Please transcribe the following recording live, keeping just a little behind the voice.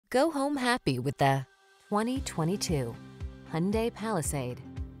Go home happy with the 2022 Hyundai Palisade.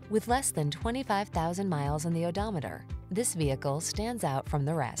 With less than 25,000 miles on the odometer, this vehicle stands out from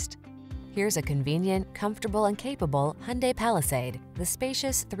the rest. Here's a convenient, comfortable, and capable Hyundai Palisade, the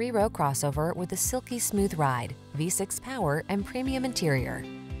spacious 3-row crossover with a silky smooth ride, V6 power, and premium interior.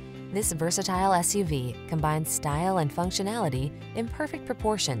 This versatile SUV combines style and functionality in perfect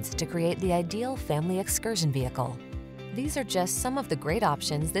proportions to create the ideal family excursion vehicle. These are just some of the great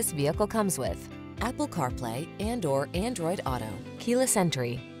options this vehicle comes with: Apple CarPlay and/or Android Auto, keyless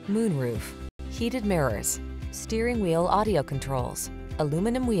entry, moonroof, heated mirrors, steering wheel audio controls,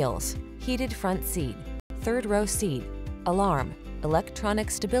 aluminum wheels, heated front seat, third-row seat, alarm, electronic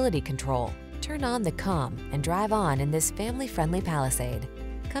stability control. Turn on the calm and drive on in this family-friendly Palisade.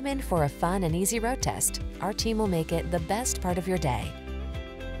 Come in for a fun and easy road test. Our team will make it the best part of your day.